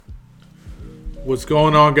What's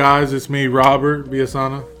going on, guys? It's me, Robert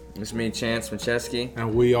Biasana. It's me, Chance Macheski.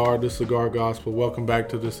 And we are The Cigar Gospel. Welcome back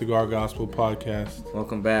to The Cigar Gospel podcast.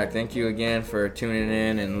 Welcome back. Thank you again for tuning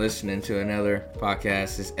in and listening to another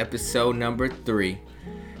podcast. It's episode number 3.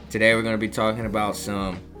 Today we're going to be talking about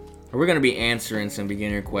we're going to be answering some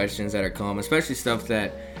beginner questions that are common, especially stuff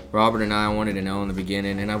that Robert and I wanted to know in the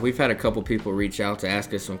beginning. And we've had a couple people reach out to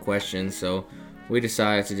ask us some questions, so we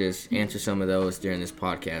decided to just answer some of those during this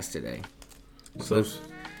podcast today. So let's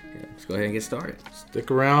go ahead and get started. Stick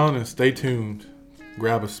around and stay tuned.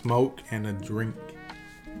 Grab a smoke and a drink.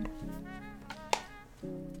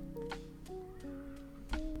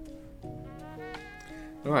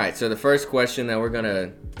 All right, so the first question that we're going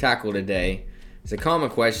to tackle today is a common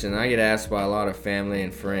question I get asked by a lot of family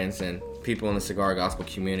and friends and people in the cigar gospel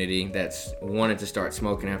community that's wanted to start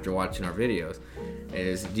smoking after watching our videos.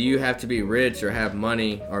 Is, do you have to be rich or have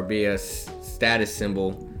money or be a status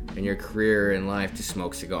symbol in your career in life to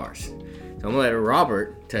smoke cigars? So I'm going to let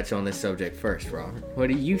Robert touch on this subject first. Robert, what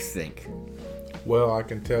do you think? Well, I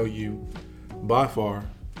can tell you by far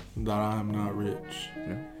that I am not rich.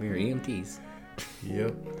 No, we are EMTs.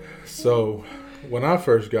 Yep. So when I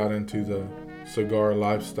first got into the cigar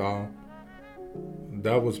lifestyle,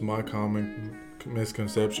 that was my common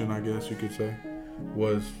misconception, I guess you could say,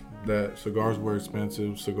 was that cigars were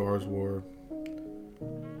expensive. Cigars were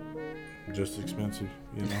just expensive,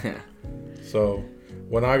 you know. So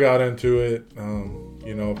when I got into it,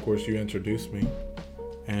 of course you introduced me,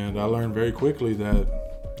 and I learned very quickly that,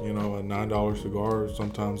 a $9 cigar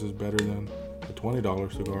sometimes is better than a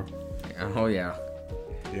 $20 cigar. Oh yeah.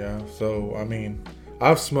 Yeah. So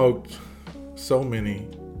I've smoked so many,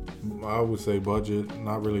 I would say budget,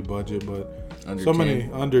 not really budget, but many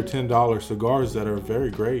under $10 cigars that are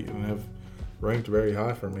very great and have ranked very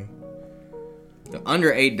high for me.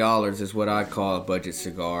 Under $8 is what I call a budget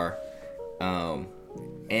cigar,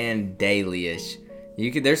 and daily-ish.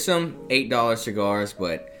 There's some $8 cigars,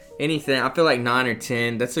 but anything, I feel like 9 or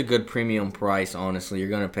 10, that's a good premium price, honestly. You're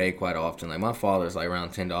going to pay quite often. Like my father's like around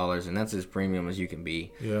 $10, and that's as premium as you can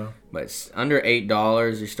be. Yeah. But under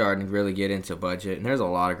 $8, you're starting to really get into budget, and there's a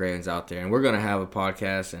lot of great ones out there. And we're going to have a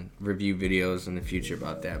podcast and review videos in the future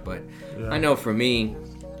about that. But yeah. I know for me,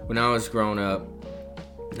 when I was growing up,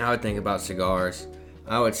 I would think about cigars.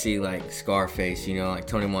 I would see like Scarface, like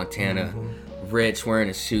Tony Montana, rich, wearing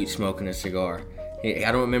a suit, smoking a cigar. I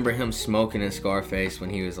don't remember him smoking in Scarface when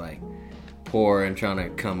he was like poor and trying to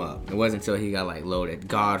come up. It wasn't until he got like loaded.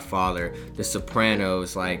 Godfather, The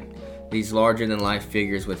Sopranos, like these larger than life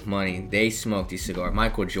figures with money, they smoked these cigars.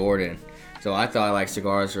 Michael Jordan. So I thought like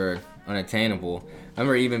cigars were unattainable. I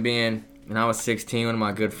remember even being, when I was 16, one of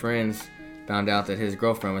my good friends found out that his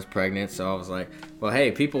girlfriend was pregnant. So I was like, well,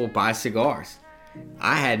 hey, people buy cigars.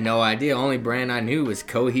 I had no idea. Only brand I knew was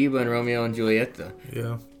Cohiba and Romeo and Julieta.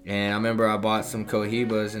 Yeah. And I remember I bought some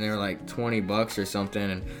Cohibas and they were like $20 or something.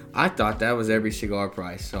 And I thought that was every cigar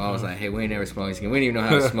price. So I was like, hey, we ain't never smoked again. We didn't even know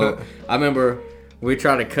how to smoke. I remember we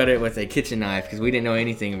tried to cut it with a kitchen knife because we didn't know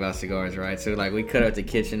anything about cigars, right? So like we cut it with the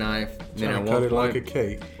kitchen knife. Trying to cut it like a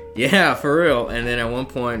cake. Yeah, for real. And then at one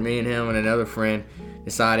point, me and him and another friend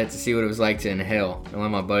decided to see what it was like to inhale. And one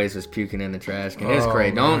of my buddies was puking in the trash can. It's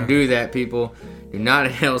crazy. Man. Don't do that, people. Do not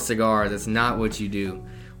inhale cigars. That's not what you do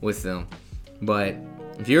with them. But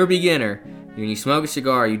if you're a beginner, when you smoke a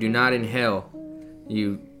cigar, you do not inhale.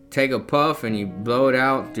 You take a puff and you blow it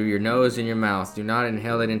out through your nose and your mouth. Do not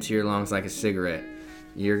inhale it into your lungs like a cigarette.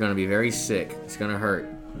 You're going to be very sick. It's going to hurt.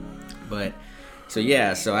 But, so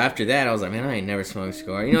after that, I was like, man, I ain't never smoked a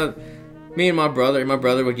cigar. Me and my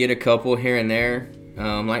brother would get a couple here and there,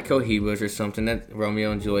 like Cohibas or something, that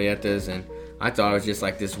Romeo and Julietas, and I thought it was just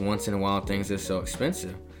like this once in a while thing that's so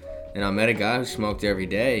expensive. And I met a guy who smoked every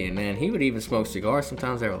day, and man, he would even smoke cigars.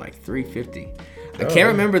 Sometimes they were like $3.50. I can't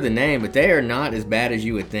remember the name, but they are not as bad as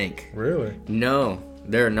you would think. Really? No,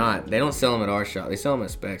 they're not. They don't sell them at our shop. They sell them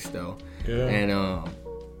at Specs, though. Yeah. And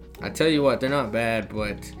I tell you what, they're not bad,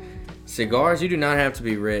 but cigars, you do not have to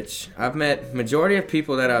be rich. I've met, majority of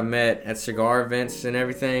people that I've met at cigar events and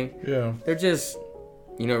everything, they're just,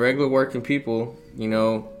 regular working people,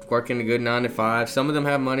 working a good 9 to 5. Some of them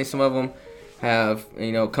have money, some of them have,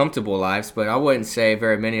 comfortable lives, but I wouldn't say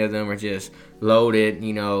very many of them are just loaded,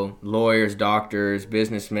 lawyers, doctors,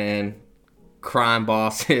 businessmen, crime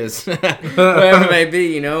bosses, whatever it may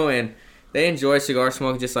be, and they enjoy cigar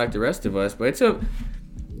smoking just like the rest of us. But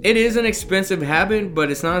it is an expensive habit,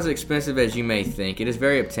 but it's not as expensive as you may think. It is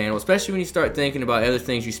very obtainable, especially when you start thinking about other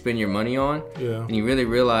things you spend your money on, and you really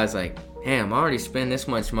realize, like, damn, I already spend this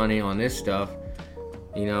much money on this stuff,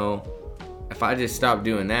 if I just stop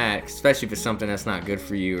doing that, especially if it's something that's not good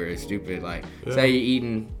for you or it's stupid, like say you're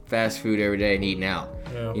eating fast food every day and eating out,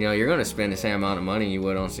 you're gonna spend the same amount of money you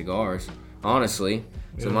would on cigars, honestly.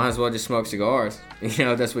 So might as well just smoke cigars.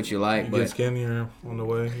 That's what you like. You get skinnier on the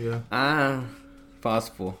way,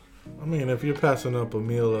 possible. I mean, if you're passing up a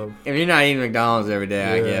meal of... If you're not eating McDonald's every day,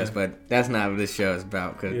 I guess. But that's not what this show is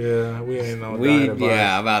about. Cause we ain't on diet advice.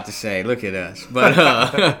 Yeah, I'm about to say, look at us.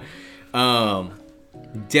 But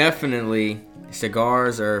definitely,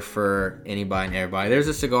 cigars are for anybody and everybody. There's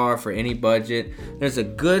a cigar for any budget. There's a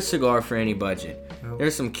good cigar for any budget. Yep.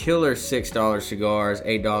 There's some killer $6 cigars,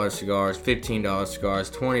 $8 cigars, $15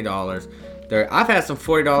 cigars, $20. I've had some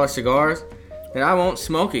 $40 cigars that I won't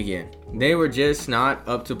smoke again. They were just not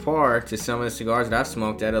up to par to some of the cigars that I've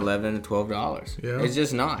smoked at $11 and $12. Yeah. It's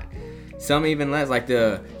just not. Some even less, like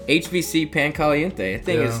the HVC Pan Caliente. I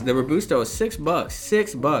think it's the Robusto is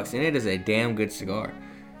 $6, and it is a damn good cigar.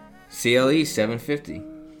 CLE $7.50.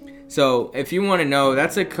 So if you want to know,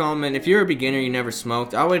 that's a common. If you're a beginner, you never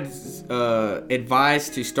smoked, I would advise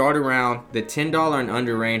to start around the $10 and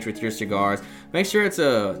under range with your cigars. Make sure it's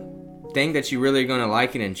a thing that you really are going to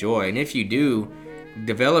like and enjoy, and if you do,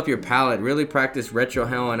 develop your palate, really practice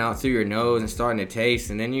retrohaling out through your nose and starting to taste,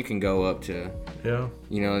 and then you can go up to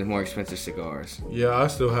more expensive cigars. I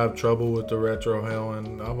still have trouble with the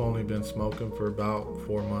retrohaling. I've only been smoking for about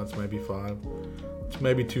 4 months, maybe 5. It's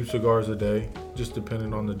maybe 2 cigars a day, just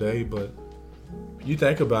depending on the day. But you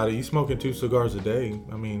think about it, you smoking 2 cigars a day,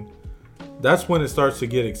 I mean, that's when it starts to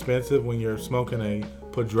get expensive, when you're smoking a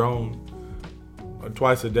Padron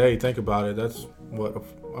twice a day. Think about it. That's what,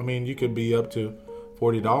 I mean, you could be up to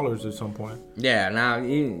 $40 at some point. Now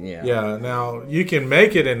you can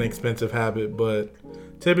make it an expensive habit, but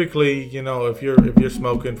typically, if you're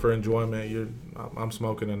smoking for enjoyment, I'm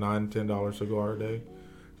smoking a $9-10 cigar a day.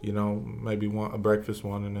 Maybe a breakfast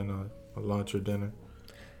one and then a lunch or dinner.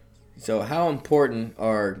 So how important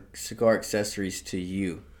are cigar accessories to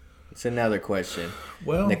you? It's another question.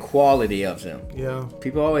 Well, the quality of them. Yeah.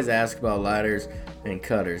 People always ask about lighters and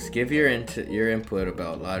cutters. Give your input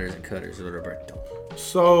about lighters and cutters, Roberto.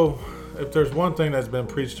 So, if there's one thing that's been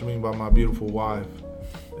preached to me by my beautiful wife,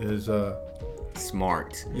 is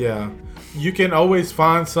smart. Yeah, you can always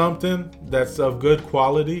find something that's of good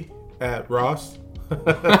quality at Ross.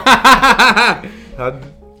 Man,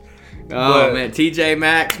 TJ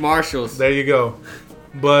Maxx, Marshalls. There you go.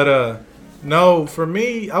 But no, for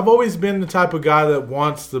me, I've always been the type of guy that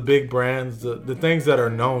wants the big brands, the things that are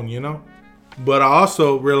known, But I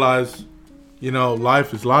also realize,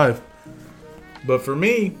 life is life. But for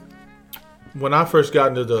me, when I first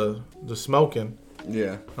got into the smoking,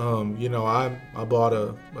 I bought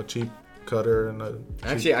a cheap cutter and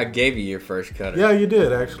Actually, I gave you your first cutter. Yeah, you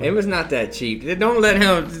did actually. It was not that cheap. Don't let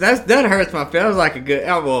him. That hurts my feelings. That was like a good.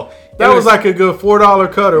 That was like a good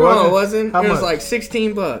 $4 cutter. No, it wasn't. How it much? was like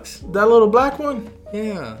 $16. That little black one?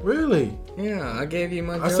 Yeah. Really? Yeah, I gave you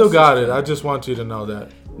my. I still got it. I just want you to know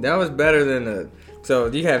that. That was better than the. So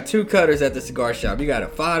you have 2 cutters at the cigar shop. You got a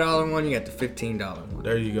 $5 one. You got the $15 one.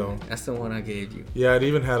 There you go. That's the one I gave you. Yeah, it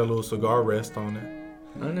even had a little cigar rest on it.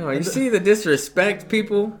 I know. You see the disrespect,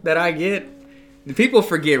 people, that I get? The people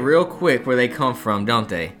forget real quick where they come from, don't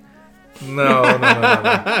they? No.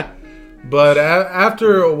 But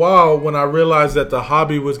after a while, when I realized that the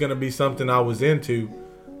hobby was going to be something I was into,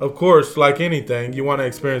 of course, like anything, you want to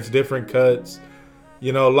experience different cuts.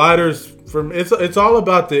 Lighters, it's all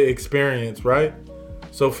about the experience, right?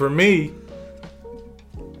 So for me,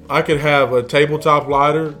 I could have a tabletop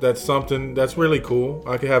lighter that's something that's really cool.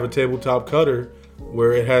 I could have a tabletop cutter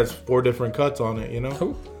where it has 4 different cuts on it,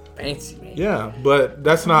 Cool. Fancy, man. Yeah, but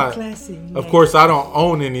that's not... Classy, man. Of course, I don't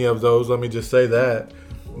own any of those, let me just say that.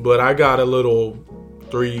 But I got a little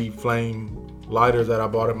 3-flame lighter that I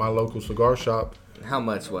bought at my local cigar shop. How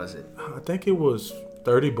much was it? I think it was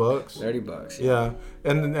 $30. $30, yeah.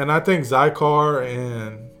 And I think Zycar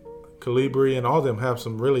and Calibri and all of them have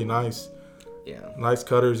some really nice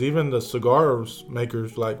cutters. Even the cigars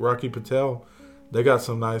makers like Rocky Patel, they got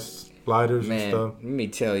some nice lighters and stuff. Let me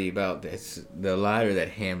tell you about this. The lighter that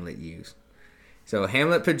Hamlet used. So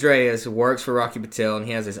Hamlet Pedreas works for Rocky Patel, and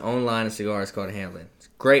he has his own line of cigars called Hamlet. It's a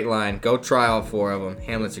great line. Go try all 4 of them.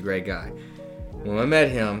 Hamlet's a great guy. When I met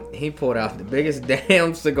him, he pulled out the biggest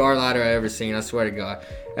damn cigar lighter I ever seen. I swear to God.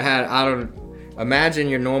 Imagine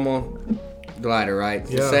your normal lighter, right?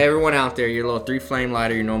 Yeah. Say everyone out there, your little 3-flame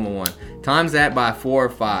lighter, your normal one. Times that by 4 or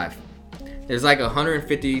 5. There's like a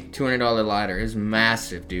 $150, $200 lighter. It was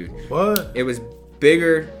massive, dude. What? It was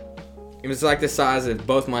bigger. It was like the size of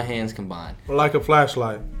both my hands combined. Like a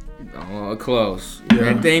flashlight. Oh, close.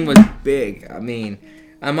 Yeah. That thing was big. I mean,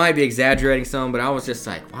 I might be exaggerating some, but I was just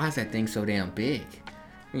like, why is that thing so damn big?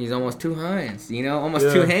 He's almost 2 hands,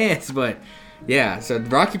 almost 2 hands. But yeah, so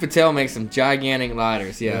Rocky Patel makes some gigantic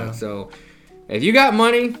lighters. Yeah. So if you got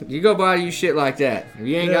money, you go buy you shit like that. If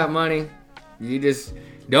you ain't got money, you just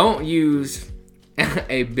don't use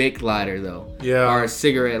a Bic lighter though. Yeah. Or a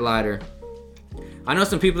cigarette lighter. I know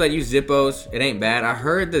some people that use Zippos. It ain't bad. I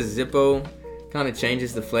heard the Zippo kind of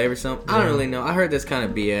changes the flavor some. I don't really know. I heard that's kind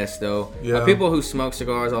of BS though. Yeah. People who smoke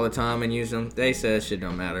cigars all the time and use them, they say that shit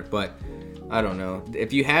don't matter. But I don't know.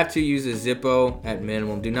 If you have to use a Zippo at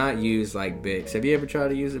minimum, do not use like Bics. Have you ever tried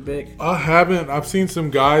to use a Bic? I haven't. I've seen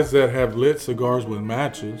some guys that have lit cigars with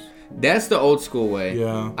matches. That's the old school way.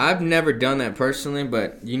 Yeah. I've never done that personally,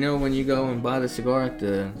 but when you go and buy the cigar at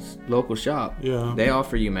the local shop, they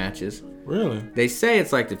offer you matches. Really? They say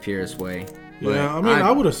it's like the purest way. Yeah, I mean,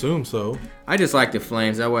 I would assume so. I just like the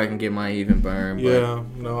flames. That way I can get my even burn. Yeah,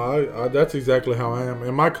 no, I that's exactly how I am.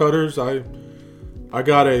 And my cutters, I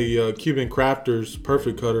got a Cuban Crafters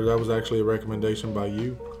Perfect Cutter. That was actually a recommendation by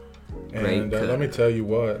you. And let me tell you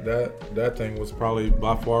what, that thing was probably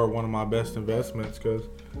by far one of my best investments because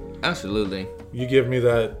absolutely, you give me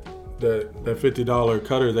that $50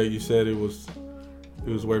 cutter that you said it was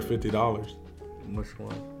worth $50. Which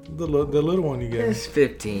one? The little one you gave. It's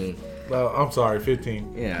 15. I'm sorry,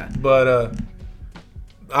 15. Yeah. But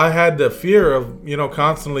I had the fear of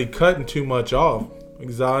constantly cutting too much off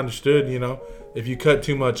because I understood if you cut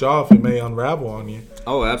too much off, it may unravel on you.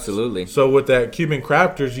 Oh, absolutely. So with that Cuban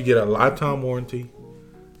Crafters, you get a lifetime warranty,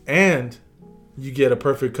 and you get a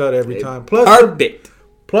perfect cut every time.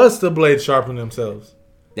 Plus the blades sharpen themselves.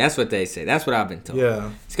 That's what they say. That's what I've been told.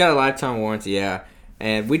 Yeah. It's got a lifetime warranty, yeah.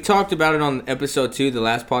 And we talked about it on episode 2, the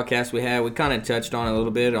last podcast we had. We kind of touched on a little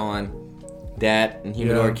bit on that and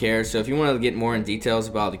humidor care. So if you want to get more in details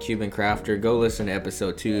about the Cuban Crafter, go listen to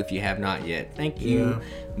episode 2 if you have not yet. Thank you. Yeah.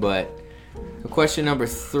 But question number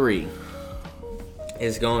 3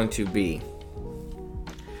 is going to be,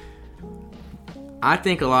 I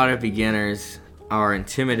think a lot of beginners are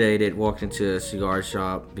intimidated walking into a cigar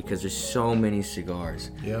shop because there's so many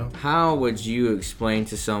cigars. Yeah. How would you explain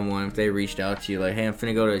to someone if they reached out to you like, hey, I'm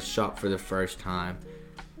finna go to a shop for the first time.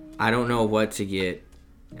 I don't know what to get.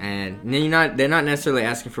 And they're not necessarily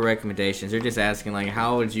asking for recommendations. They're just asking like,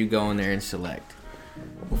 how would you go in there and select?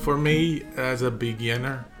 For me, as a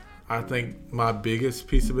beginner, I think my biggest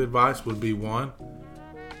piece of advice would be one,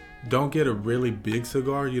 don't get a really big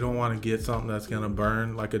cigar. You don't want to get something that's going to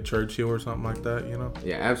burn like a Churchill or something like that,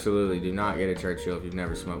 Yeah, absolutely. Do not get a Churchill if you've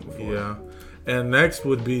never smoked before. Yeah. And next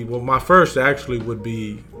would be, my first actually would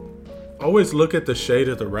be, always look at the shade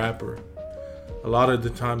of the wrapper. A lot of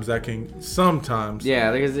the times sometimes.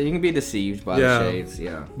 Yeah, because you can be deceived by the shades,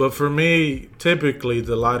 But for me, typically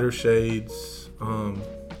the lighter shades,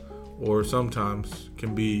 or sometimes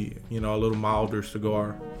can be, a little milder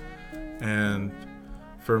cigar. And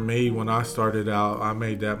for me, when I started out, I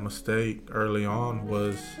made that mistake early on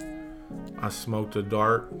was I smoked a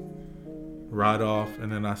dark right off,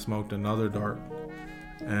 and then I smoked another dark,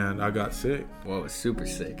 and I got sick. Well, it was super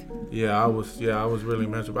sick. Yeah, I was really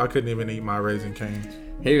miserable. I couldn't even eat my Raisin Cane's.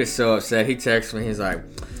 He was so upset. He texted me. He's like,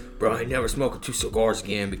 bro, I ain't never smoking 2 cigars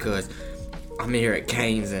again because I'm here at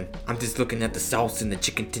Cane's and I'm just looking at the sauce and the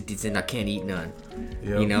chicken titties and I can't eat none.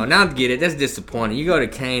 Yep. And I get it. That's disappointing. You go to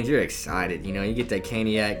Cane's, you're excited. You get that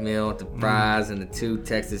Caniac meal with the fries and the 2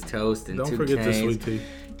 Texas toast and 2 Cane's. Don't forget the sweet tea.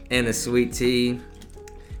 And the sweet tea.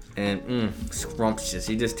 And scrumptious.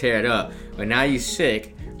 You just tear it up. But now you're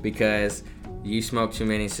sick because you smoked too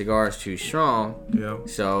many cigars too strong. Yeah.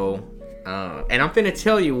 So, and I'm finna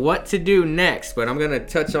tell you what to do next, but I'm gonna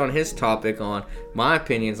touch on his topic on my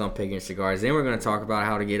opinions on picking cigars. Then we're gonna talk about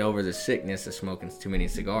how to get over the sickness of smoking too many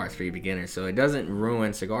cigars for you beginners, so it doesn't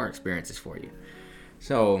ruin cigar experiences for you.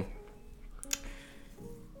 So,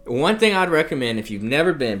 one thing I'd recommend if you've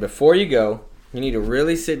never been, before you go, you need to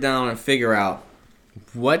really sit down and figure out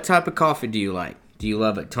what type of coffee do you like. Do you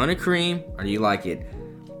love a ton of cream, or do you like it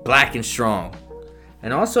black and strong?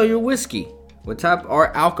 And also your whiskey. What type,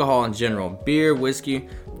 or alcohol in general, beer, whiskey.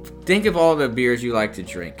 Think of all the beers you like to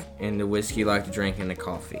drink and the whiskey you like to drink and the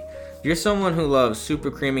coffee. If you're someone who loves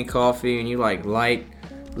super creamy coffee and you like light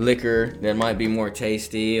liquor that might be more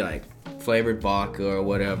tasty, like flavored vodka or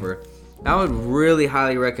whatever, I would really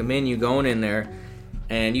highly recommend you going in there.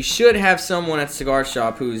 And you should have someone at the cigar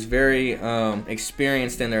shop who's very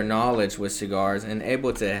experienced in their knowledge with cigars and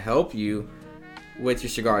able to help you with your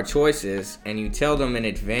cigar choices, and you tell them in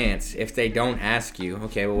advance if they don't ask you,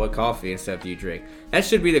 okay, well, what coffee and stuff do you drink? That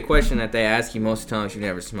should be the question that they ask you most times you've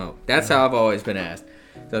never smoked. That's how I've always been asked.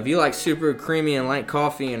 So if you like super creamy and light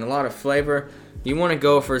coffee and a lot of flavor, you want to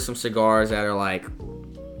go for some cigars that are like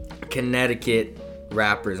Connecticut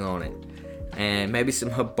wrappers on it, and maybe some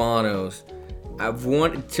Habanos.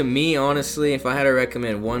 To me, honestly, if I had to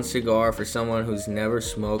recommend one cigar for someone who's never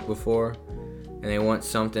smoked before, and they want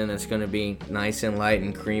something that's going to be nice and light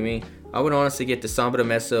and creamy, I would honestly get the Samba de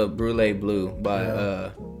Mesa Brûlée Blue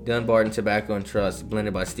by Dunbarton Tobacco and Trust,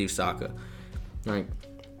 blended by Steve Saka. Like,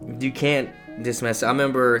 you can't dismiss it. I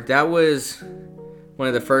remember that was one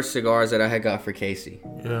of the first cigars that I had got for Casey.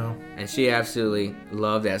 Yeah. And she absolutely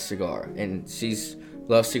loved that cigar. And she's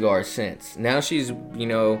loved cigars since. Now she's,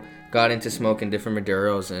 got into smoking different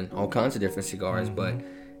Maduros and all kinds of different cigars. Mm-hmm. But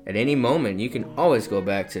at any moment, you can always go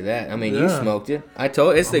back to that. I mean, you smoked it.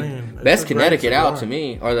 It's the best Connecticut out to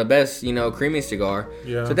me, or the best, creamy cigar.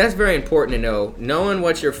 Yeah. So that's very important to know. Knowing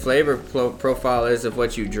what your flavor profile is of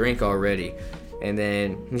what you drink already. And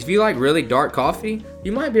then if you like really dark coffee,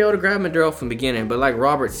 you might be able to grab Maduro from the beginning. But like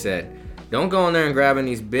Robert said, don't go in there and grabbing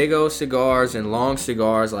these big old cigars and long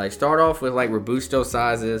cigars. Like, start off with like Robusto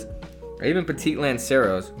sizes or even Petite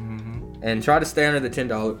Lanceros, and try to stay under the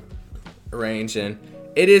 $10 range. And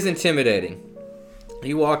it is intimidating.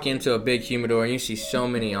 You walk into a big humidor and you see so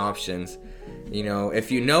many options.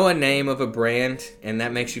 If you know a name of a brand and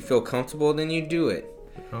that makes you feel comfortable, then you do it.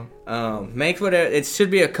 It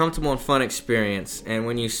should be a comfortable and fun experience. And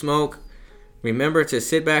when you smoke, remember to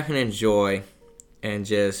sit back and enjoy, and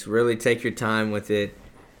just really take your time with it,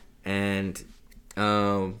 and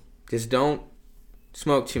just don't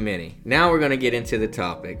smoke too many. Now we're going to get into the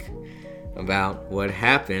topic about what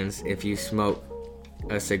happens if you smoke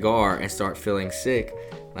a cigar and start feeling sick,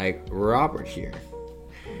 like Robert here.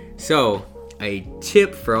 So, a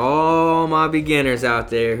tip for all my beginners out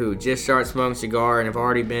there who just start smoking cigar and have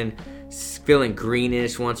already been feeling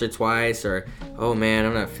greenish once or twice, or, oh man,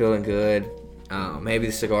 I'm not feeling good, maybe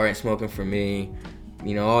the cigar ain't smoking for me,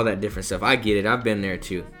 all that different stuff. I get it. I've been there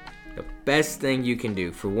too. The best thing you can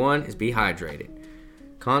do, for one, is be hydrated.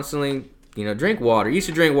 Constantly, drink water. You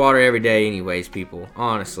should drink water every day anyways, people.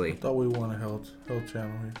 Honestly. I thought we were a health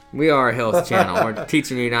channel here. We are a health channel. We're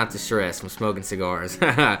teaching you not to stress from smoking cigars.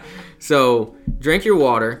 So, drink your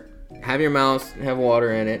water. Have your mouth have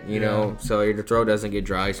water in it, so your throat doesn't get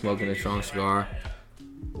dry smoking a strong cigar.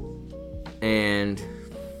 And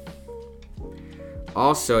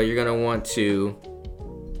also, you're going to want to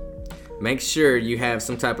make sure you have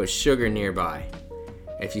some type of sugar nearby.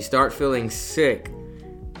 If you start feeling sick,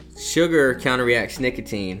 sugar counteracts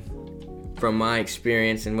nicotine, from my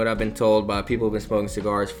experience and what I've been told by people who've been smoking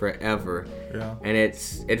cigars forever. Yeah. And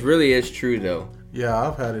it really is true, though. Yeah,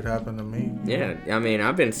 I've had it happen to me. Yeah, I mean,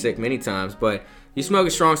 I've been sick many times, but you smoke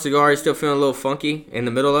a strong cigar, you're still feeling a little funky in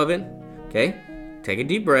the middle of it, okay? Take a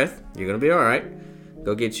deep breath. You're going to be all right.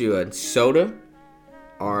 Go get you a soda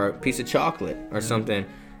or a piece of chocolate or something.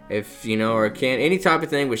 If, or a can, any type of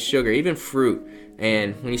thing with sugar, even fruit.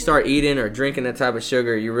 And when you start eating or drinking that type of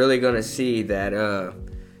sugar, you're really going to see that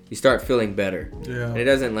you start feeling better. Yeah. And it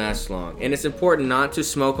doesn't last long. And it's important not to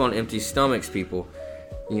smoke on empty stomachs, people.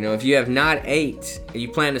 If you have not ate, you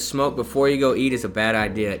plan to smoke before you go eat, is a bad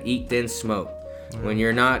idea. Eat, then smoke. Yeah. When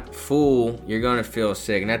you're not full, you're going to feel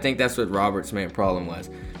sick. And I think that's what Robert's main problem was.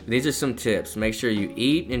 These are some tips. Make sure you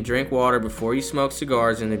eat and drink water before you smoke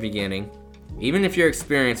cigars in the beginning. Even if your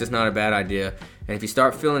experience is not a bad idea. And if you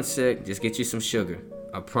start feeling sick, just get you some sugar.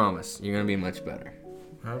 I promise. You're going to be much better.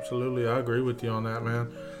 Absolutely. I agree with you on that,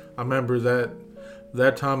 man. I remember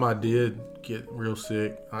that time I did get real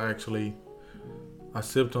sick. I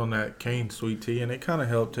sipped on that cane sweet tea, and it kind of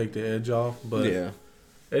helped take the edge off. But yeah,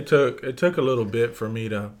 it took a little bit for me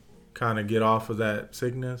to kind of get off of that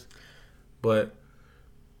sickness. But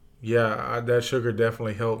yeah, that sugar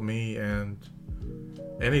definitely helped me. And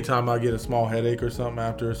anytime I get a small headache or something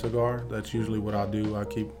after a cigar, that's usually what I do.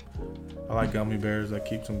 I like gummy bears. I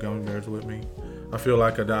keep some gummy bears with me. I feel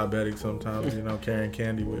like a diabetic sometimes, carrying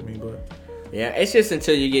candy with me. But yeah, it's just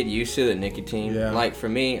until you get used to the nicotine. Yeah. Like for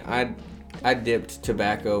me, I dipped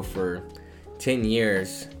tobacco for 10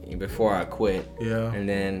 years before I quit. Yeah. And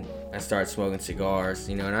then I started smoking cigars,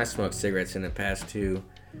 and I smoked cigarettes in the past too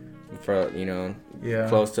for,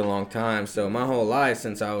 close to a long time. So my whole life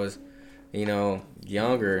since I was,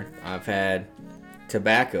 younger, I've had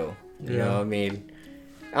tobacco.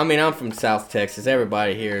 I'm from South Texas.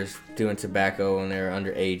 Everybody here is doing tobacco when they're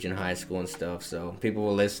underage in high school and stuff. So people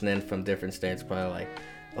were listening from different states probably like,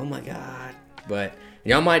 oh my God. But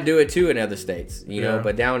y'all might do it too in other states,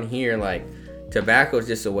 But down here, like, tobacco is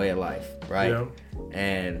just a way of life, right? Yeah.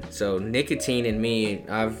 And so nicotine in me,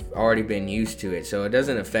 I've already been used to it. So it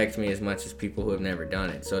doesn't affect me as much as people who have never done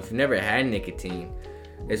it. So if you've never had nicotine,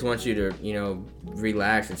 I just want you to,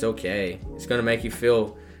 relax. It's okay. It's going to make you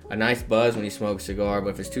feel a nice buzz when you smoke a cigar, but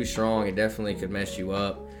if it's too strong, it definitely could mess you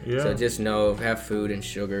up. Yeah. So just know, have food and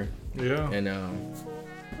sugar, Yeah. and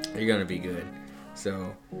you're gonna be good.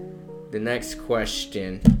 So the next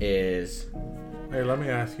question is, Hey, let me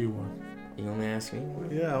ask you one. you want me to ask me one?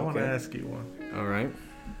 Yeah, I want to Okay. ask you one. All right.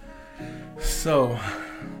 So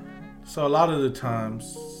a lot of the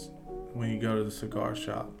times when you go to the cigar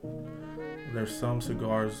shop, there's some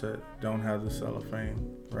cigars that don't have the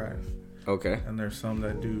cellophane, right? Okay. And there's some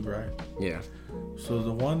that do, right? Yeah. So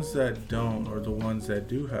the ones that don't, or the ones that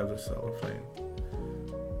do have the cellophane,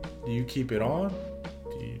 do you keep it on?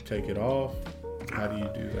 Do you take it off? How do you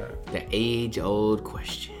do that? The age-old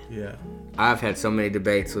question. Yeah. I've had so many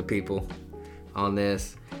debates with people on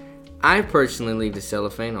this. I personally leave the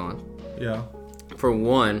cellophane on. Yeah. For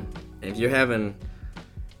one, if you're having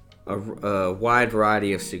a wide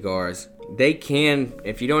variety of cigars, they can,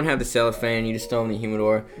 if you don't have the cellophane, you just throw them in the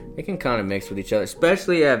humidor, they can kind of mix with each other,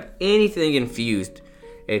 especially if you have anything infused.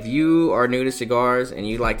 If you are new to cigars and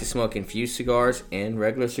you like to smoke infused cigars and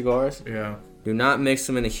regular cigars, Yeah. do not mix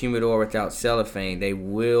them in the humidor without cellophane. They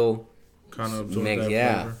will Kind of absorb mix, that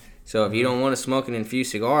yeah. flavor. So if you don't want to smoke an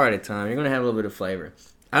infused cigar at a time, you're going to have a little bit of flavor.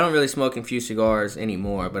 I don't really smoke infused cigars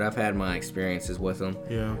anymore, but I've had my experiences with them.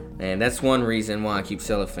 Yeah. And that's one reason why I keep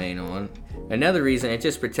cellophane on. Another reason, it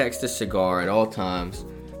just protects the cigar at all times.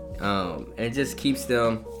 And it just keeps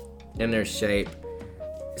them in their shape.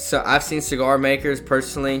 So I've seen cigar makers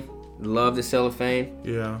personally love the cellophane.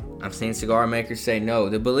 Yeah. I've seen cigar makers say no.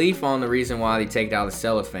 The belief on the reason why they take out the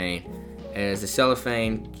cellophane is the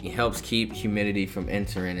cellophane helps keep humidity from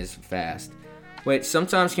entering as fast, which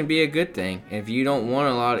sometimes can be a good thing. If you don't want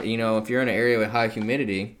a lot of, if you're in an area with high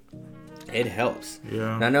humidity, it helps.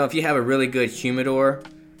 Yeah. And I know if you have a really good humidor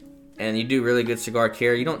and you do really good cigar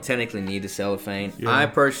care, you don't technically need the cellophane. Yeah. I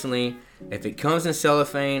personally, if it comes in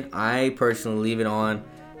cellophane, I personally leave it on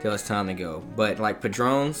till it's time to go. But like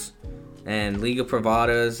Padrones and Liga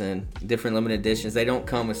Privadas and different limited editions, they don't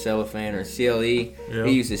come with cellophane, or CLE. Yeah.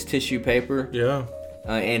 It uses tissue paper. Yeah.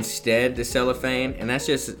 Instead the cellophane, and that's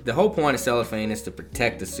just the whole point of cellophane is to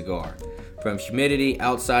protect the cigar from humidity,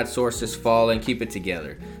 outside sources falling, keep it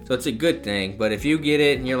together. So it's a good thing. But if you get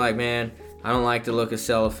it and you're like, man, I don't like the look of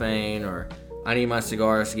cellophane, or I need my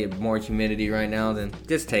cigars to get more humidity right now, then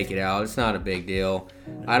just take it out. It's not a big deal.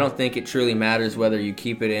 I don't think it truly matters whether you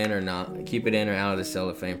keep it in or not, keep it in or out of the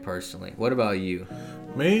cellophane personally. What about you?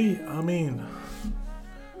 Me, I mean,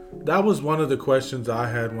 that was one of the questions I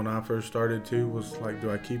had when I first started too, was like,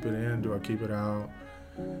 do I keep it in? Do I keep it out?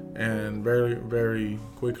 And very, very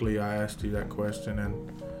quickly I asked you that question.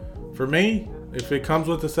 And for me, if it comes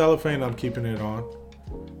with the cellophane, I'm keeping it on.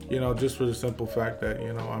 Just for the simple fact that,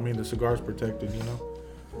 the cigar's protected,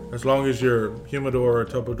 As long as your humidor or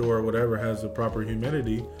tupperware or whatever has the proper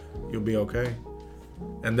humidity, you'll be okay.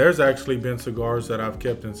 And there's actually been cigars that I've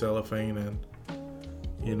kept in cellophane, and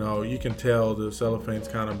you can tell the cellophane's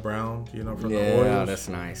kind of brown, from the oils. Yeah, that's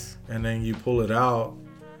nice. And then you pull it out,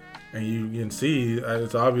 and you can see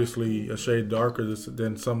it's obviously a shade darker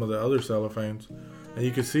than some of the other cellophanes. And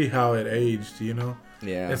you can see how it aged,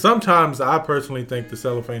 Yeah. And sometimes I personally think the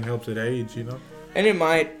cellophane helps it age, And it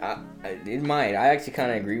might. I actually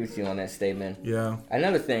kind of agree with you on that statement. Yeah.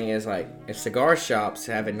 Another thing is, like, if cigar shops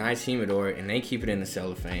have a nice humidor and they keep it in the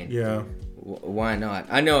cellophane, Yeah. Why not?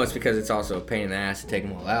 I know it's because it's also a pain in the ass to take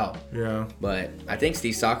them all out. Yeah. But I think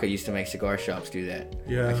Steve Saka used to make cigar shops do that.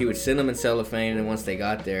 Yeah. Like, he would send them in cellophane, and once they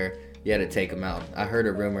got there, you had to take them out. I heard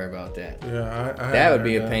a rumor about that. Yeah. That would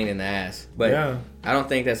be a pain in the ass. But yeah. I don't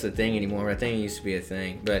think that's a thing anymore. I think it used to be a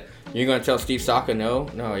thing. But you're going to tell Steve Saka no?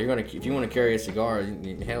 No, you're going to. If you want to carry a cigar,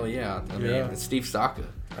 hell yeah. I mean, it's Steve Saka.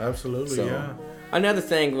 Absolutely, So, yeah. Another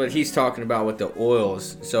thing, what he's talking about with the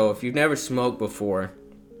oils. So if you've never smoked before,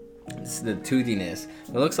 it's the toothiness.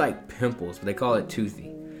 It looks like pimples, but they call it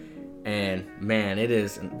toothy. And man, it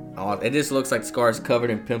just looks like the cigar's covered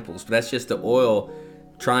in pimples. But that's just the oil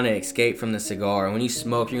trying to escape from the cigar. And when you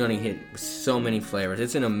smoke, you're going to hit so many flavors.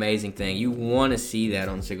 It's an amazing thing. You want to see that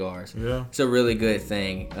on cigars. Yeah. It's a really good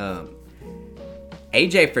thing.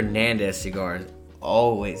 AJ Fernandez cigars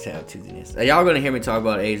always have toothiness. Y'all going to hear me talk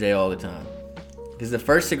about AJ all the time. Because the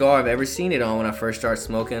first cigar I've ever seen it on when I first started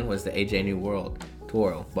smoking was the AJ New World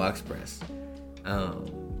Toro box press.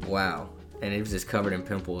 Wow. And it was just covered in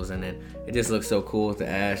pimples, and it just looks so cool with the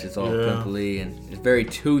ash. It's all pimply, and it's very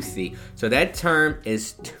toothy. So that term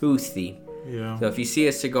is toothy. Yeah. So if you see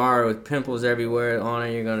a cigar with pimples everywhere on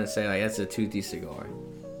it, you're going to say, like, that's a toothy cigar.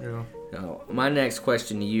 Yeah. Now, my next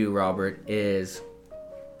question to you, Robert, is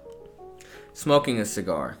smoking a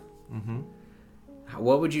cigar. Mm-hmm.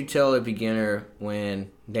 What would you tell a beginner when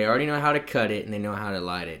they already know how to cut it and they know how to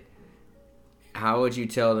light it? How would you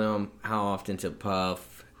tell them how often to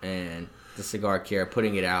puff and the cigar care,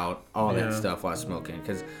 putting it out, all that stuff while smoking.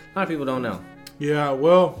 Because a lot of people don't know. Yeah,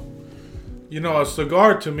 well, a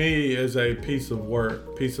cigar to me is a piece of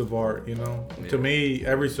work, piece of art, Yeah. To me,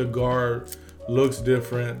 every cigar looks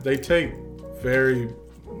different. They take very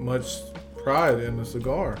much pride in the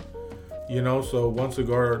cigar, so one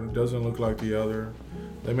cigar doesn't look like the other.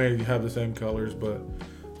 They may have the same colors, but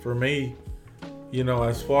for me,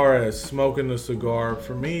 as far as smoking the cigar,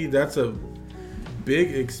 for me, that's a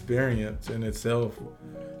big experience in itself,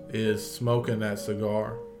 is smoking that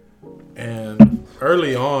cigar. And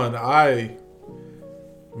early on, I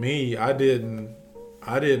didn't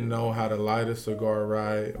know how to light a cigar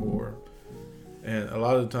right, and a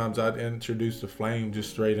lot of the times I'd introduce the flame just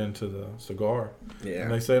straight into the cigar. Yeah.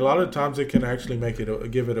 And they say a lot of times it can actually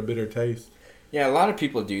give it a bitter taste. Yeah, a lot of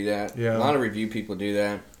people do that. Yeah. A lot of review people do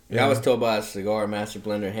that. Yeah. I was told by a cigar master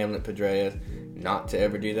blender, Hamlet Pedreas, not to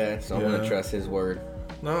ever do that, so I'm going to trust his word.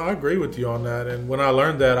 No, I agree with you on that. And when I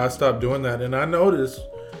learned that, I stopped doing that. And I noticed,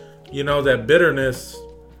 that bitterness,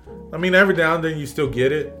 every now and then you still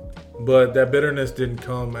get it, but that bitterness didn't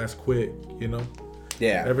come as quick,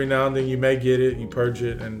 Yeah. Every now and then you may get it, you purge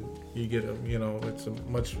it, and you get it's a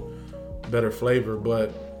much better flavor.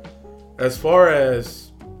 But as far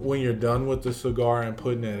as when you're done with the cigar and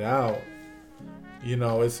putting it out,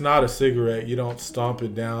 it's not a cigarette. You don't stomp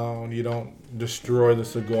it down. You don't destroy the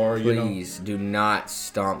cigar. Please do not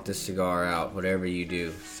stomp the cigar out, whatever you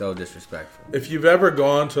do. So disrespectful. If you've ever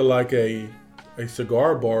gone to like a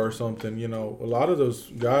cigar bar or something, a lot of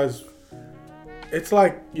those guys, it's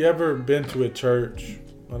like, you ever been to a church?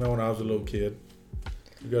 I know when I was a little kid,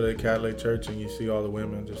 you go to a Catholic church and you see all the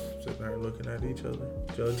women just sitting there looking at each other,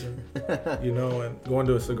 judging, and going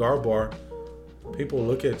to a cigar bar. People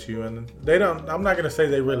look at you and they don't, I'm not going to say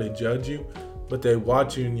they really judge you, but they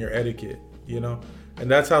watch you in your etiquette,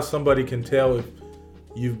 and that's how somebody can tell if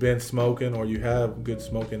you've been smoking or you have good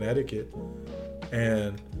smoking etiquette.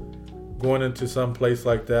 And going into some place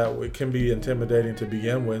like that, it can be intimidating to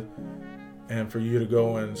begin with, and for you to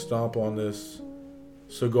go and stomp on this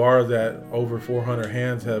cigar that over 400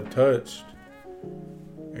 hands have touched,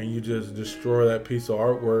 and you just destroy that piece of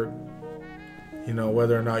artwork,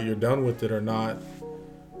 whether or not you're done with it or not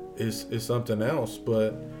is something else.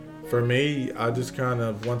 But for me, I just kind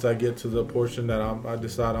of, once I get to the portion that I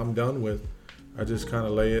decide I'm done with, I just kind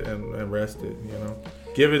of lay it and rest it,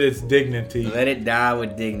 Give it its dignity. Let it die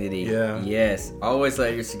with dignity. Yeah. Yes. Always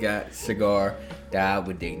let your cigar die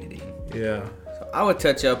with dignity. Yeah. So I would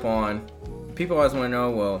touch up on, people always want to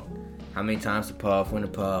know, well, how many times to puff, when to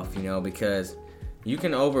puff, because you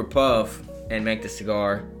can over puff and make the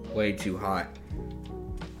cigar way too hot.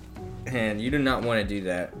 And you do not want to do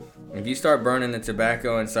that. If you start burning the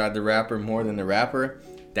tobacco inside the wrapper more than the wrapper,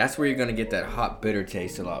 that's where you're going to get that hot, bitter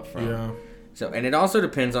taste a lot from. Yeah. So, and it also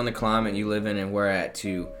depends on the climate you live in and where at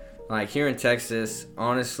too. Like here in Texas,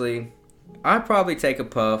 honestly, I'd probably take a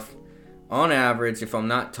puff. On average, if I'm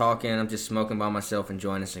not talking, I'm just smoking by myself,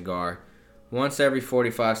 enjoying a cigar, once every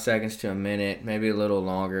 45 seconds to a minute, maybe a little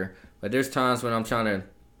longer. But there's times when I'm trying to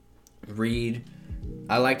read.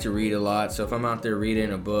 I like to read a lot, so if I'm out there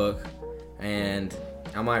reading a book and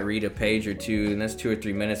I might read a page or two, and that's 2 or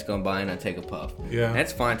 3 minutes going by, and I take a puff. Yeah.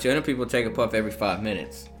 That's fine too. I know people take a puff every 5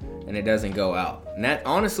 minutes, and it doesn't go out. And that,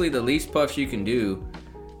 honestly, the least puffs you can do,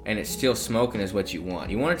 and it's still smoking, is what you want.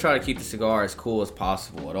 You want to try to keep the cigar as cool as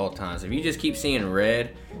possible at all times. If you just keep seeing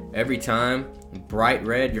red every time, bright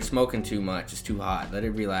red, you're smoking too much. It's too hot. Let it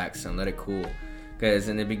relax and let it cool. Because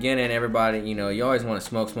in the beginning, everybody, you always want to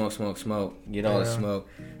smoke, get all the smoke.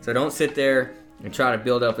 So don't sit there and try to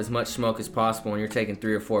build up as much smoke as possible when you're taking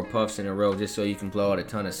 3 or 4 puffs in a row just so you can blow out a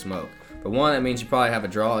ton of smoke. But one, that means you probably have a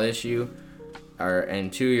draw issue,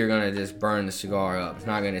 and 2, you're gonna just burn the cigar up. It's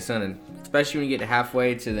gonna, especially when you get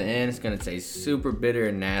halfway to the end, it's gonna taste super bitter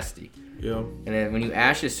and nasty. Yeah. And then when you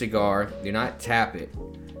ash a cigar, do not tap it.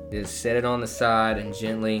 Just set it on the side and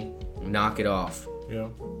gently knock it off. Yeah.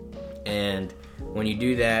 And when you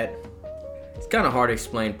do that, it's kind of hard to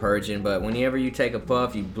explain purging, but whenever you take a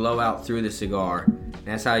puff, you blow out through the cigar.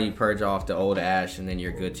 That's how you purge off the old ash, and then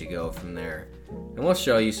you're good to go from there. And we'll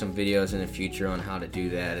show you some videos in the future on how to do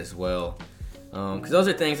that as well. Because those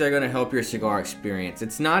are things that are going to help your cigar experience.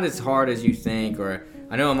 It's not as hard as you think, or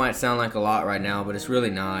I know it might sound like a lot right now, but it's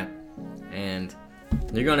really not. And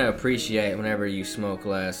you're going to appreciate whenever you smoke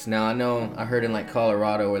less. Now, I heard in like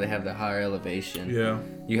Colorado where they have the higher elevation. Yeah.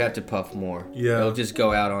 You have to puff more. Yeah. It'll just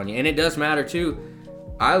go out on you. And it does matter too.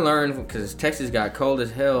 I learned, because Texas got cold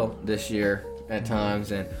as hell this year at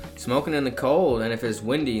times, and smoking in the cold, and if it's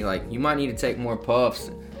windy, like, you might need to take more puffs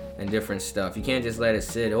and different stuff. You can't just let it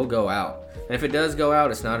sit. It'll go out. And if it does go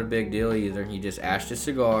out, it's not a big deal either. You just ash the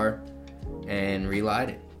cigar, and relight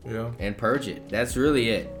it. Yeah. And purge it. That's really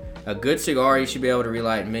it. A good cigar, you should be able to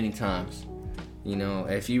relight many times. You know,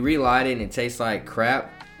 if you relight it and it tastes like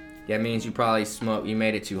crap, that means you probably you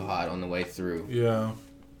made it too hot on the way through. Yeah.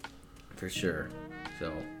 For sure.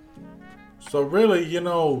 So really, you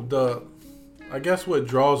know, I guess what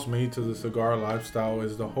draws me to the cigar lifestyle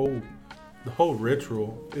is the whole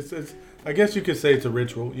ritual. It's I guess you could say it's a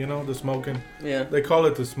ritual, you know, the smoking. Yeah. They call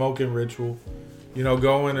it the smoking ritual. You know,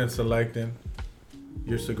 going and selecting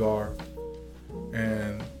your cigar.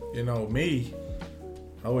 And, you know, me,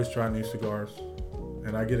 I always try new cigars.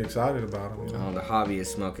 And I get excited about them. You know? Oh, the hobby of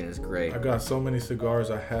smoking is great. I got so many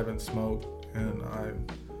cigars I haven't smoked. And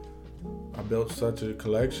I built such a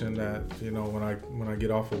collection that, you know, when I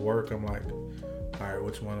get off of work, I'm like, all right,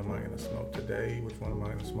 which one am I going to smoke today? Which one am I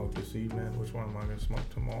going to smoke this evening? Which one am I going to smoke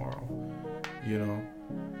tomorrow? You know,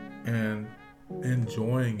 and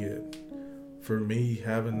enjoying it. For me,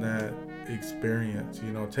 having that experience,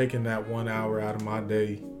 you know, taking that 1 hour out of my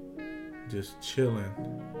day, just chilling,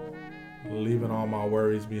 leaving all my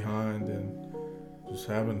worries behind and just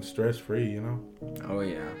having stress-free, you know? Oh,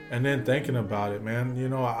 yeah. And then thinking about it, man, you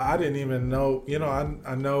know, I didn't even know, you know,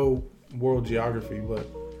 I know world geography, but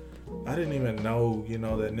I didn't even know, you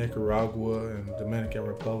know, that Nicaragua and Dominican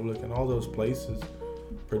Republic and all those places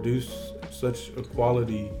produce such a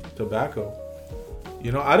quality tobacco.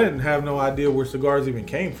 You know, I didn't have no idea where cigars even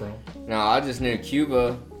came from. No, I just knew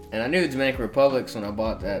Cuba, and I knew the Dominican Republic when I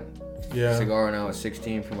bought that cigar when I was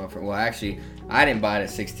 16 from my friend. Well, actually, I didn't buy it at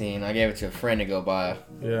 16. I gave it to a friend to go buy.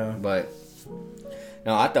 Yeah. But,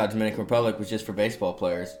 no, I thought Dominican Republic was just for baseball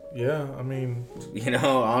players. Yeah, I mean... You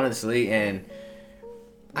know, honestly, and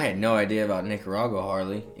I had no idea about Nicaragua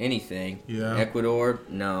hardly. Anything. Yeah. Ecuador,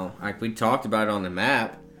 no. We talked about it on the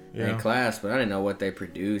map. In class, but I didn't know what they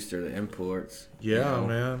produced or the imports. Yeah, you know?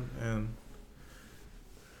 Man, and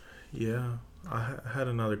yeah, I had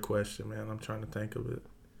another question, man. I'm trying to think of it.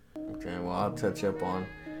 Okay, well, I'll touch up on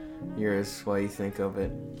yours while you think of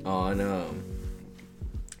it.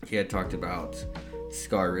 He had talked about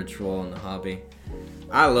cigar ritual and the hobby.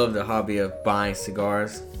 I love the hobby of buying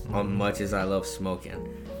cigars as much as I love smoking.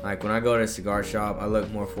 Like, when I go to a cigar shop, I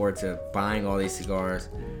look more forward to buying all these cigars.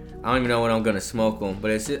 I don't even know when I'm going to smoke them,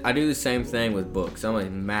 but I do the same thing with books. I'm a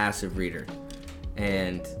massive reader,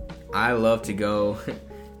 and I love to go,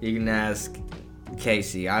 you can ask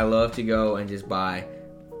Casey, I love to go and just buy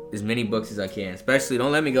as many books as I can. Especially,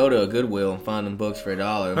 don't let me go to a Goodwill and find them books for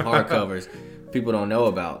 $1, hardcovers people don't know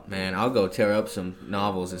about. Man, I'll go tear up some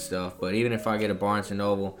novels and stuff, but even if I get a Barnes &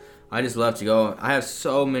 Noble, I just love to go. I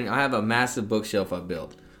have a massive bookshelf I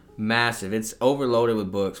built. Massive. It's overloaded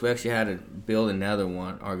with books. We actually had to build another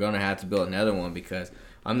one, or going to have to build another one because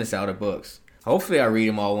I'm just out of books. Hopefully I read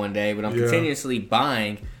them all one day, but I'm continuously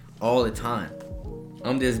buying all the time.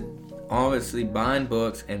 I'm just obviously buying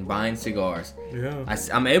books and buying cigars. Yeah.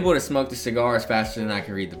 I'm able to smoke the cigars faster than I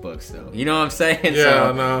can read the books, though. You know what I'm saying? Yeah,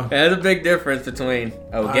 so, no. There's a big difference between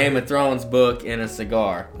a Game of Thrones book and a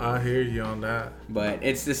cigar. I hear you on that. But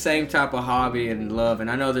it's the same type of hobby and love.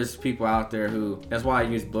 And I know there's people out there who, that's why I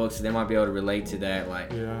use books. They might be able to relate to that. Like,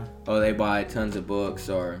 they buy tons of books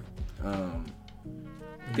or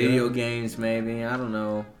video games maybe. I don't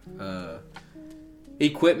know.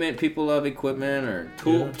 Equipment. People love equipment or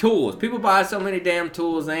tools. People buy so many damn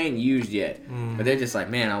tools they ain't used yet. But they're just like,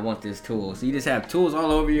 man, I want this tool. So you just have tools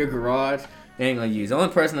all over your garage. They ain't gonna use. The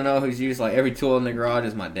only person I know who's used like every tool in the garage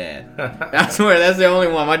is my dad. That's the only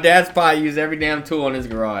one. My dad's probably used every damn tool in his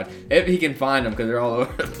garage if he can find them because they're all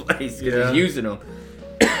over the place because he's using them.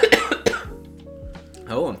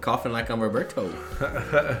 Oh, I'm coughing like I'm Roberto.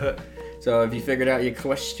 So have you figured out your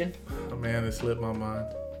question? Oh, man, it slipped my mind.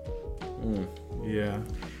 Yeah.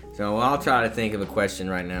 So I'll try to think of a question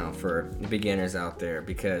right now for the beginners out there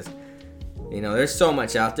because, you know, there's so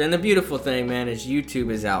much out there. And the beautiful thing, man, is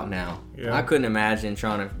YouTube is out now. Yeah. I couldn't imagine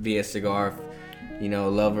trying to be a cigar,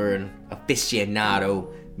 lover and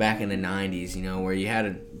aficionado back in the 90s, where you had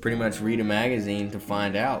to pretty much read a magazine to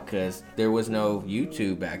find out because there was no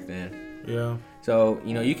YouTube back then. Yeah. So,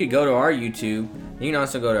 you could go to our YouTube. You can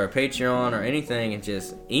also go to our Patreon or anything and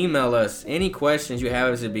just email us any questions you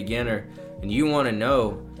have as a beginner and you want to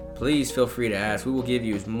know. Please feel free to ask. We will give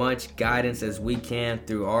you as much guidance as we can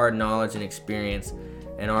through our knowledge and experience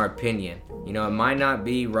and our opinion. It might not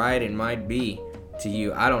be right. It might be to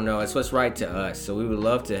you. I don't know. It's what's right to us. So we would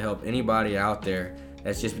love to help anybody out there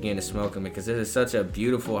that's just beginning to smoking because this is such a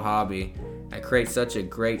beautiful hobby that creates such a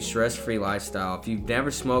great stress-free lifestyle. If you've never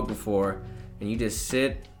smoked before and you just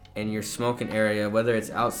sit in your smoking area, whether it's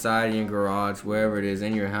outside in your garage, wherever it is,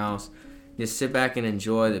 in your house, just sit back and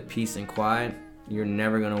enjoy the peace and quiet. You're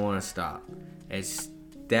never going to want to stop. It's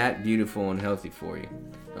that beautiful and healthy for you.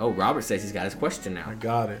 Oh, Robert says he's got his question now. I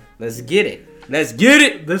got it. Let's get it. Let's get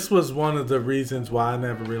it. This was one of the reasons why I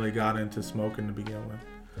never really got into smoking to begin with.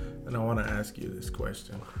 And I want to ask you this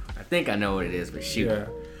question. I think I know what it is, but shoot. Yeah.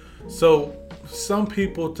 So, some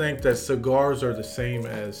people think that cigars are the same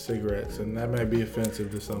as cigarettes, and that may be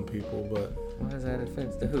offensive to some people, but... Why is that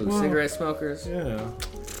offensive to who? Well, cigarette smokers? Yeah.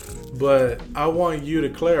 But I want you to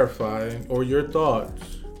clarify, or your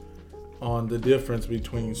thoughts, on the difference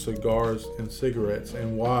between cigars and cigarettes,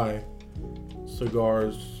 and why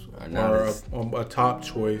cigars are a top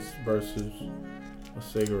choice versus a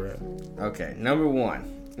cigarette. Okay, number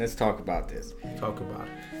one. Let's talk about this. Talk about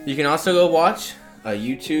it. You can also go watch on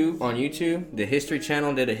YouTube. The History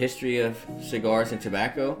Channel did a history of cigars and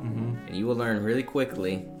tobacco, and you will learn really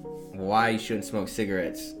quickly why you shouldn't smoke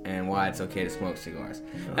cigarettes and why it's okay to smoke cigars.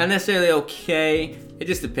 Not necessarily okay. It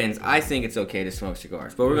just depends. I think it's okay to smoke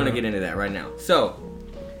cigars, but we're going to get into that right now. So,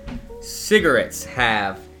 cigarettes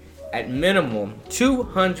have, at minimum,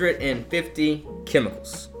 250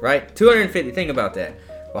 chemicals, right? 250. Think about that.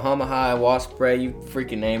 Bahama High, wasp spray, you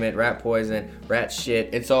freaking name it, rat poison, rat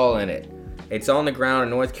shit, it's all in it. It's on the ground in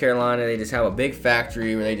North Carolina. They just have a big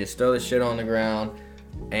factory where they just throw the shit on the ground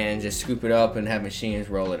and just scoop it up and have machines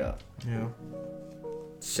roll it up. Yeah.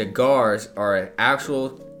 Cigars are an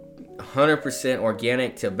actual 100%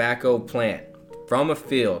 organic tobacco plant from a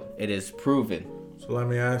field. It is proven. So let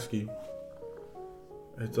me ask you.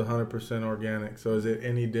 It's 100% organic. So is it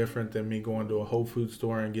any different than me going to a Whole Foods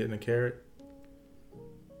store and getting a carrot?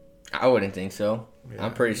 I wouldn't think so. Yeah,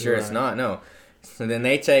 I'm pretty sure it's not, no. So then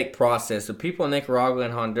they take process. So people in Nicaragua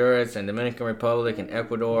and Honduras and Dominican Republic and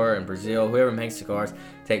Ecuador and Brazil, whoever makes cigars,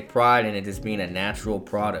 take pride in it just being a natural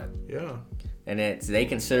product. Yeah. And they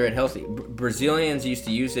consider it healthy. Brazilians used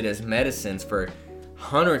to use it as medicines for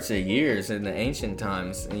hundreds of years in the ancient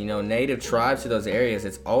times. And, native tribes to those areas,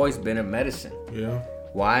 it's always been a medicine. Yeah.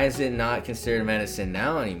 Why is it not considered medicine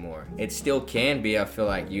now anymore? It still can be, I feel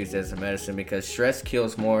like, used as a medicine because stress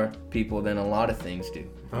kills more people than a lot of things do.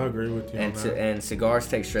 I agree with you on that. And cigars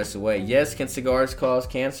take stress away. Yes, can cigars cause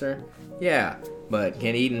cancer? Yeah. But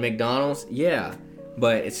can eating McDonald's? Yeah.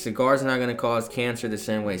 But cigars are not going to cause cancer the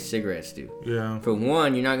same way cigarettes do. Yeah. For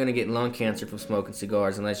one, you're not going to get lung cancer from smoking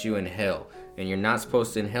cigars unless you inhale. And you're not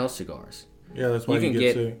supposed to inhale cigars. Yeah, that's why you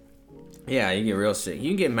get sick. Yeah, you get real sick. You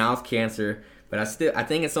can get mouth cancer. But I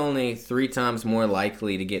think it's only 3 times more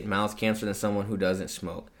likely to get mouth cancer than someone who doesn't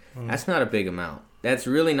smoke. That's not a big amount. That's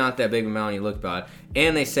really not that big amount when you look about it.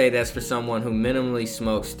 And they say that's for someone who minimally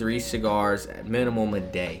smokes 3 cigars at minimum a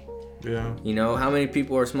day. Yeah. How many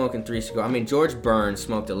people are smoking 3 cigars? I mean, George Burns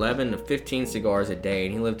smoked 11 to 15 cigars a day,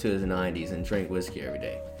 and he lived to his 90s and drank whiskey every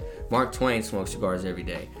day. Mark Twain smoked cigars every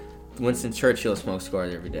day. Winston Churchill smoked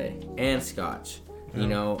cigars every day. And scotch.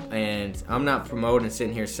 And I'm not promoting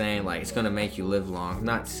sitting here saying like it's gonna make you live long. I'm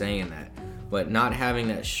not saying that, but not having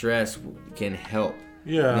that stress can help.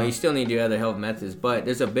 Yeah. You still need to do other health methods, but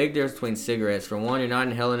there's a big difference between cigarettes. For one, you're not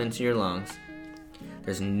inhaling into your lungs.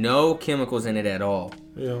 There's no chemicals in it at all.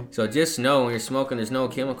 Yeah. So just know when you're smoking, there's no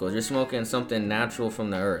chemicals. You're smoking something natural from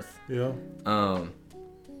the earth. Yeah.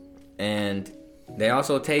 And they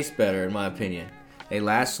also taste better, in my opinion. They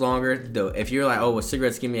last longer. If you're like, oh, well,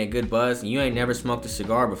 cigarettes give me a good buzz, you ain't never smoked a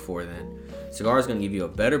cigar before then. Cigar's going to give you a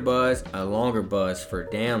better buzz, a longer buzz for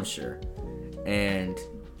damn sure. And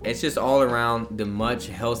it's just all around the much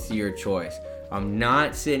healthier choice. I'm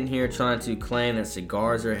not sitting here trying to claim that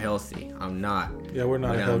cigars are healthy. I'm not. Yeah, we're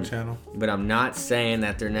not a health channel. But I'm not saying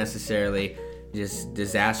that they're necessarily just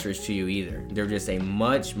disastrous to you either. They're just a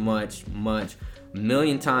much, much, much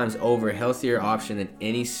million times over healthier option than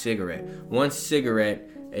any cigarette. One cigarette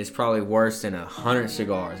is probably worse than 100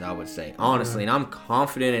 cigars, I would say, honestly. And I'm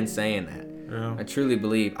confident in saying that. Yeah. I truly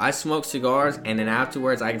believe. I smoke cigars, and then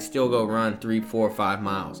afterwards I can still go run 3, 4, 5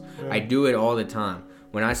 miles. I do it all the time.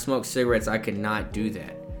 When I smoke cigarettes, I could not do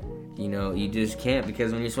that. You just can't,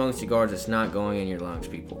 because when you're smoking cigars, it's not going in your lungs,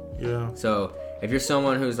 people. Yeah. So if you're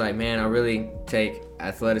someone who's like, man, I really take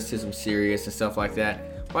athleticism serious and stuff like that,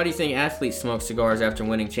 why do you think athletes smoke cigars after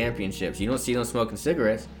winning championships? You don't see them smoking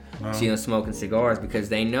cigarettes. No. You see them smoking cigars because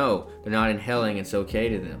they know they're not inhaling. It's okay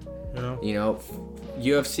to them. Yeah.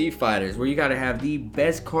 UFC fighters, where you got to have the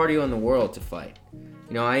best cardio in the world to fight.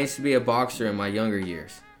 I used to be a boxer in my younger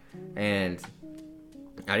years, and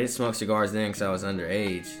I didn't smoke cigars then because I was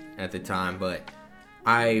underage at the time. But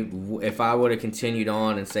if I would have continued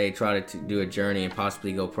on and say try to do a journey and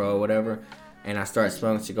possibly go pro or whatever, and I started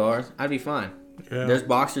smoking cigars, I'd be fine. Yeah. There's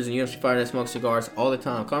boxers and UFC fighters that smoke cigars all the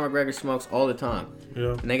time. Conor McGregor smokes all the time.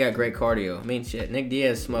 Yeah. And they got great cardio. I mean, shit, Nick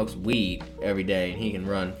Diaz smokes weed every day, and he can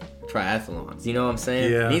run triathlons. You know what I'm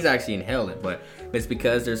saying? Yeah. He's actually inhaled it, but it's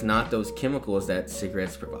because there's not those chemicals that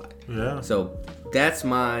cigarettes provide. Yeah. So that's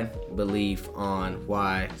my belief on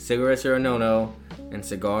why cigarettes are a no-no and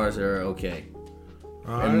cigars are okay.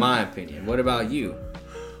 In my opinion. What about you?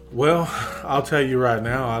 Well, I'll tell you right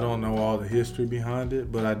now, I don't know all the history behind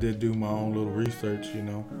it, but I did do my own little research,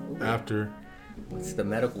 after. What's the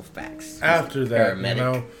medical facts? After that,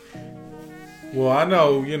 Paramedic. Well, I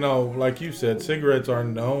know, like you said, cigarettes are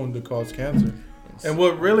known to cause cancer. And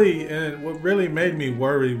what really made me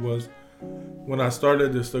worry was when I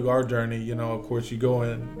started the cigar journey, of course you go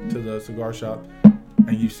into the cigar shop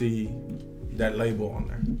and you see that label on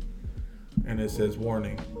there. And it says,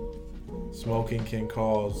 warning, smoking can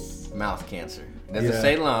cause mouth cancer. Doesn't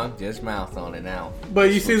say lung, just mouth on it now.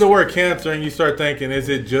 But you see the word cancer and you start thinking, is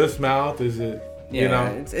it just mouth? Is it,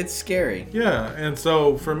 it's scary. Yeah, and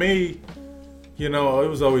so for me, it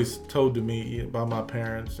was always told to me by my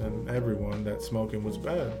parents and everyone that smoking was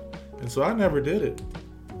bad. And so I never did it.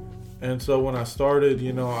 And so when I started,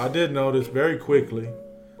 I did notice very quickly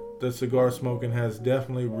that cigar smoking has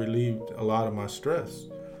definitely relieved a lot of my stress,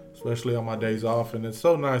 especially on my days off. And it's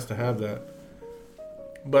so nice to have that.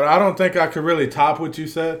 But I don't think I could really top what you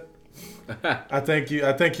said. I think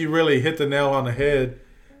you really hit the nail on the head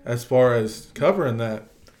as far as covering that.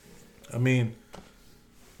 I mean,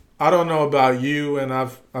 I don't know about you, and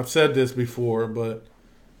I've said this before, but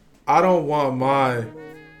I don't want my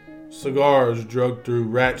cigars drugged through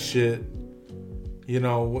rat shit.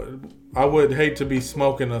 I would hate to be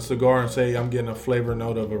smoking a cigar and say I'm getting a flavor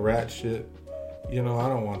note of a rat shit. I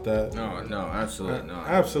don't want that. No, absolutely not.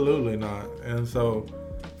 Absolutely not. And so,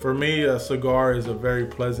 for me, a cigar is a very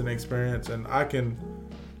pleasant experience, and I can,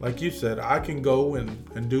 like you said, I can go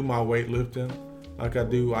and do my weightlifting like I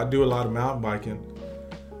do. I do a lot of mountain biking,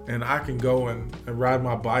 and I can go and ride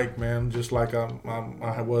my bike, man, just like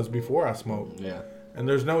I was before I smoked. Yeah. And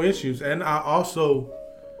there's no issues. And I've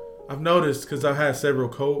noticed, because I've had several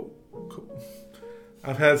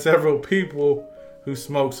people who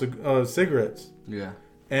smoke cigarettes. Yeah.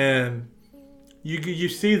 And you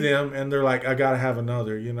see them and they're like, I gotta have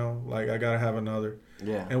another, I gotta have another.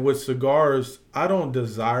 Yeah. And with cigars, I don't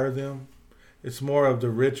desire them. It's more of the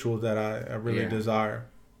ritual that I really desire.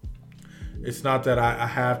 It's not that I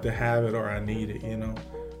have to have it or I need it,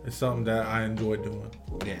 It's something that I enjoy doing.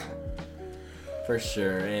 Yeah. For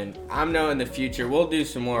sure. And I know in the future we'll do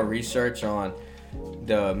some more research on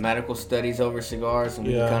the medical studies over cigars, and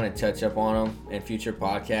we can kind of touch up on them in future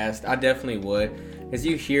podcasts. I definitely would, because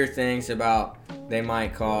you hear things about they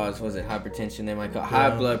might cause, hypertension, they might cause high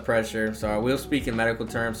blood pressure. Sorry, we'll speak in medical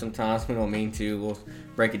terms sometimes. We don't mean to. We'll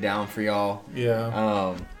break it down for y'all.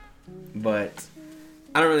 Yeah. But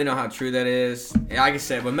I don't really know how true that is. Like I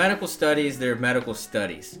said, with medical studies, they're medical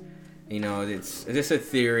studies. It's just a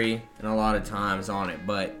theory and a lot of times on it.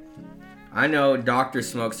 But I know doctors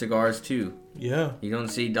smoke cigars too. Yeah. You don't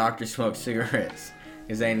see doctors smoke cigarettes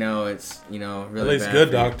because they know it's, really at least bad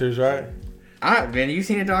good doctors, right? Man, you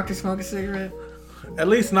seen a doctor smoke a cigarette? At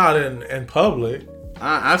least not in public.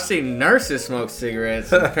 I've seen nurses smoke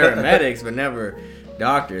cigarettes and paramedics, but never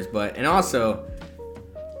doctors. And also,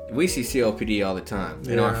 we see COPD all the time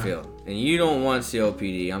in our field. And you don't want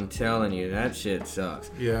COPD. I'm telling you, that shit sucks.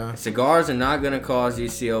 Yeah. Cigars are not going to cause you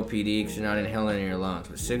COPD because you're not inhaling in your lungs.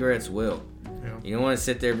 But cigarettes will. Yeah. You don't want to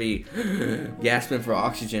sit there be gasping for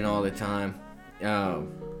oxygen all the time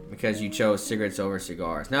because you chose cigarettes over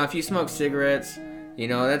cigars. Now, if you smoke cigarettes,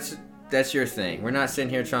 that's your thing. We're not sitting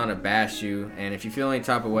here trying to bash you. And if you feel any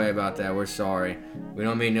type of way about that, we're sorry. We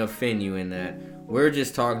don't mean to offend you in that. We're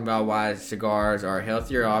just talking about why cigars are a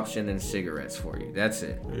healthier option than cigarettes for you. That's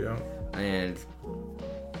it. Yeah. And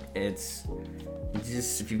it's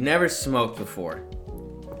just, if you've never smoked before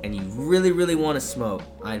and you really, really want to smoke,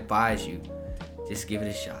 I advise you, just give it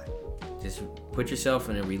a shot. Just put yourself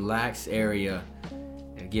in a relaxed area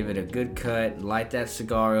and give it a good cut, light that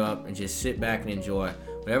cigar up, and just sit back and enjoy.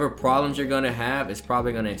 Whatever problems you're going to have, it's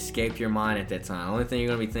probably going to escape your mind at that time. The only thing you're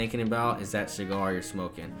going to be thinking about is that cigar you're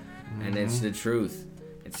smoking. And it's the truth.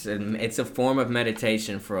 It's a form of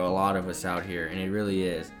meditation for a lot of us out here, and it really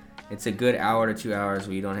is. It's a good hour to 2 hours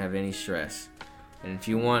where you don't have any stress. And if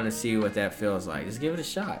you want to see what that feels like, just give it a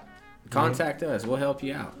shot. Contact us. We'll help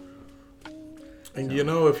you out. And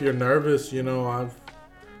if you're nervous, I've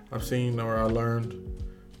seen or I learned,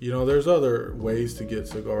 there's other ways to get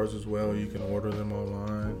cigars as well. You can order them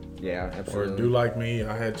online. Yeah, absolutely. Or do like me.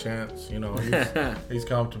 I had Chance, he's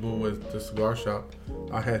comfortable with the cigar shop.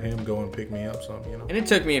 I had him go and pick me up some, And it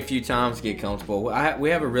took me a few times to get comfortable. We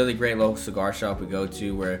have a really great local cigar shop we go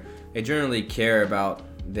to where they generally care about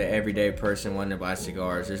the everyday person wanting to buy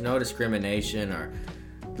cigars. There's no discrimination or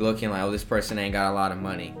looking like, oh, this person ain't got a lot of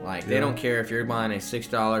money. Like, they don't care if you're buying a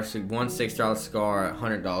 $6 cigar or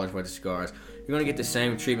 $100 worth of cigars. You're going to get the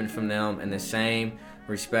same treatment from them and the same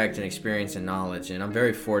respect and experience and knowledge. And I'm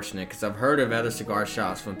very fortunate because I've heard of other cigar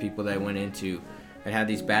shops from people that went into that had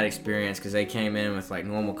these bad experiences because they came in with like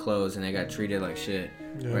normal clothes and they got treated like shit.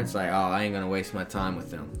 Where it's like, oh, I ain't going to waste my time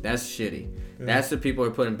with them. That's shitty. Yeah. That's the people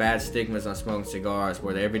who are putting bad stigmas on smoking cigars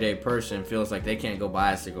where the everyday person feels like they can't go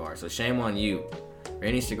buy a cigar. So shame on you. Or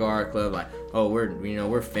any cigar club like, oh,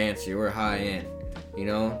 we're fancy, we're high end. You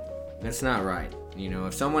know, that's not right. You know,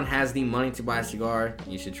 if someone has the money to buy a cigar,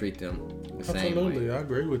 you should treat them the same way. Absolutely, I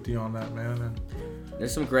agree with you on that, man. And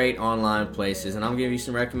there's some great online places, and I'm giving you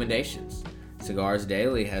some recommendations. Cigars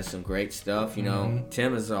Daily has some great stuff. You know,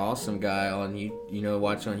 Tim is an awesome guy on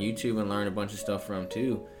watch on YouTube and learn a bunch of stuff from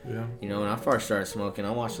too. Yeah. You know, when I first started smoking,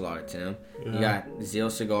 I watched a lot of Tim. Yeah. You got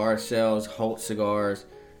Zeal Cigar Sales, Holt Cigars,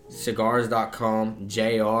 Cigars.com,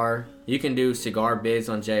 JR. You can do cigar bids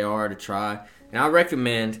on JR to try. And I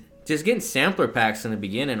recommend just getting sampler packs in the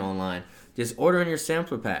beginning online. Just ordering your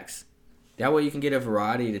sampler packs. That way you can get a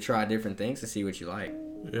variety to try different things to see what you like.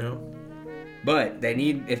 Yeah. But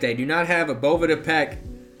if they do not have a Boveda pack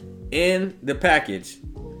in the package,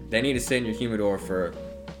 they need to sit in your humidor for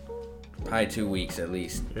probably 2 weeks at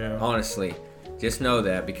least. Yeah. Honestly. Just know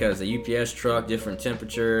that because the UPS truck, different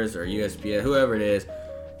temperatures, or USPS, whoever it is,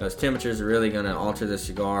 those temperatures are really going to alter the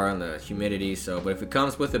cigar and the humidity. But if it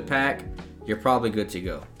comes with a pack, you're probably good to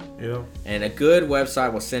go. Yeah. And a good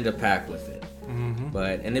website will send a pack with it. Mm-hmm.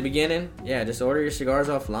 But in the beginning, just order your cigars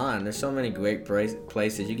offline. There's so many great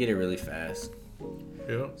places. You get it really fast.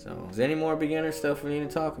 Yeah. So, is there any more beginner stuff we need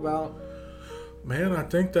to talk about? Man, I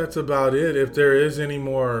think that's about it. If there is any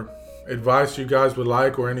more advice you guys would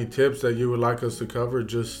like or any tips that you would like us to cover,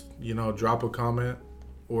 just, drop a comment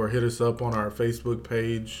or hit us up on our Facebook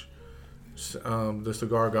page, The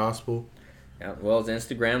Cigar Gospel. Yeah, well as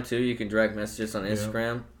Instagram too. You can direct message us on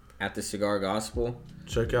Instagram at The Cigar Gospel.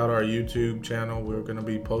 Check out our YouTube channel. We're going to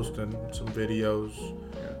be posting some videos.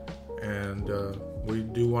 Yeah. And we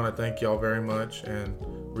do want to thank y'all very much and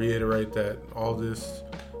reiterate that all this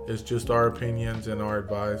is just our opinions and our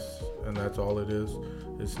advice, and that's all it is.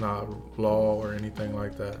 It's not law or anything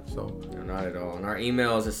like that. So no, not at all. And our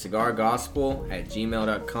email is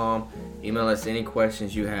thecigargospel@gmail.com. Email us any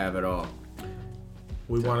questions you have at all.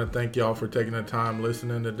 We want to thank y'all for taking the time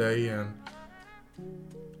listening today, and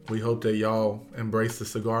we hope that y'all embrace the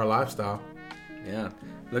cigar lifestyle. Yeah.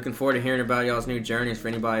 Looking forward to hearing about y'all's new journeys for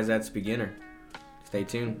anybody that's beginner. Stay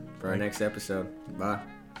tuned for our next episode. Bye.